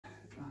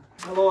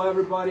Hello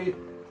everybody,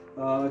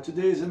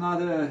 today is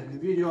another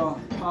video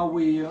how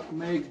we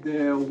make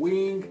the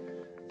wing.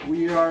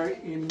 We are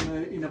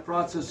in a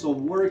process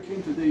of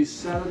working. Today is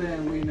Saturday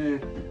and we're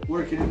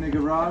working in the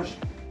garage.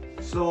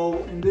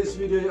 So in this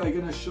video I'm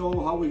gonna show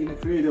how we're gonna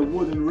create a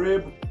wooden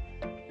rib,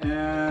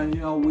 and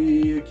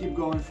we keep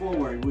going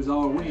forward with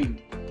our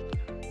wing.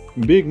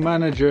 Big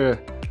manager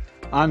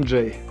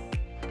Andrzej,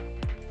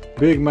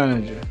 big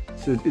manager.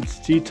 So it's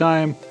tea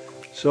time,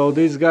 so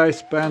this guy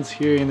spends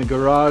here in the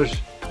garage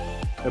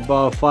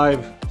about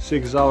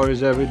 5-6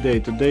 hours every day.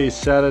 Today is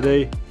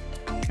Saturday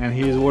and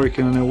he's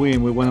working on a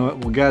wing. We want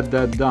to get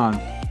that done,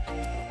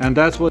 and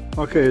that's what.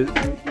 Okay,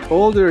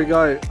 older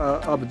guy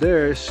up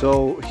there,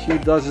 so he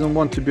doesn't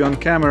want to be on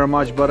camera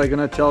much, but I'm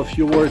gonna tell a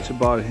few words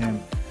about him.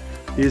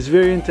 He's a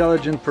very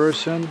intelligent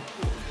person.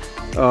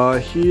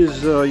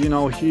 He's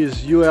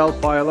UL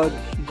pilot.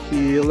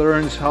 He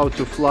learns how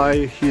to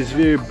fly. He's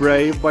very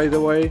brave, by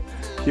the way.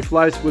 He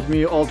flies with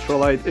me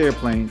ultralight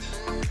airplanes.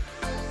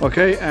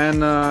 Okay,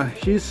 and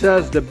he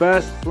says the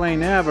best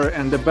plane ever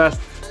and the best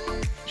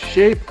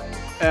shape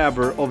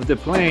ever of the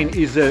plane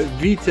is a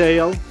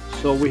V-tail.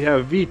 So we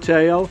have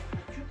V-tail,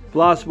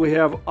 plus we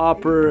have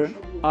upper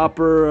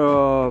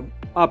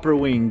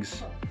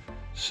wings.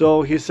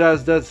 So he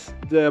says that's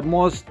the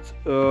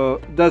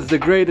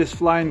greatest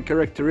flying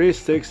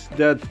characteristics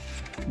that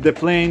the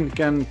plane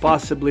can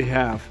possibly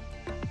have.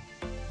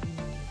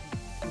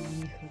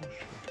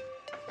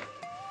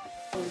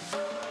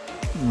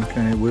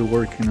 Okay, we're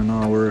working on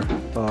our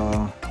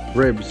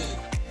ribs.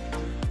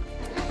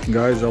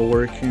 Guys are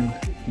working.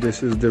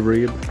 This is the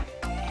rib,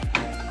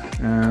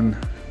 and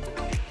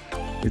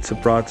it's a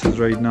process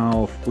right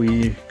now of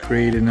we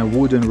creating a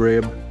wooden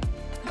rib,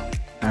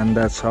 and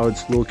that's how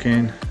it's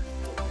looking.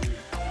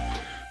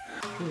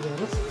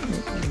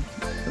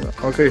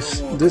 Okay,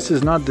 this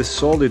is not the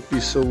solid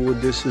piece of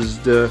wood. This is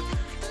the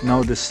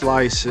the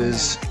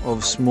slices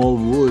of small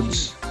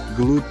woods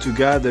glued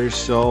together.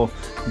 So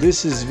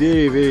this is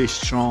very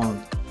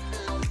strong.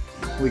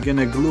 We're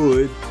gonna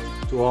glue it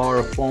to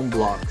our foam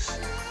blocks,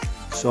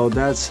 so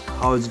that's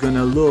how it's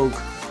gonna look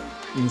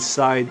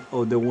inside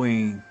of the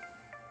wing.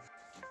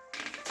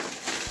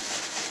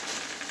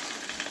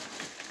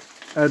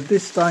 At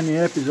this tiny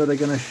episode I'm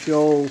gonna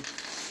show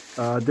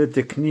the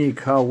technique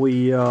how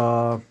we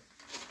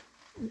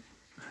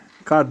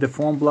cut the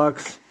foam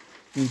blocks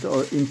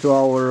into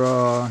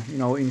our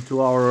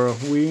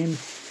wing,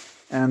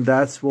 and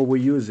that's what we're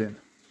using.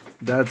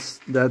 That's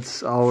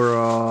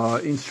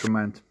our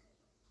instrument.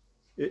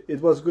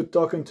 It was good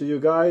talking to you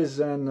guys,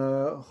 and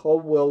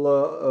hope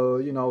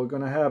we're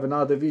gonna have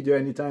another video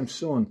anytime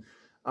soon.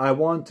 I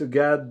want to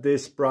get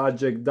this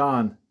project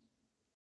done.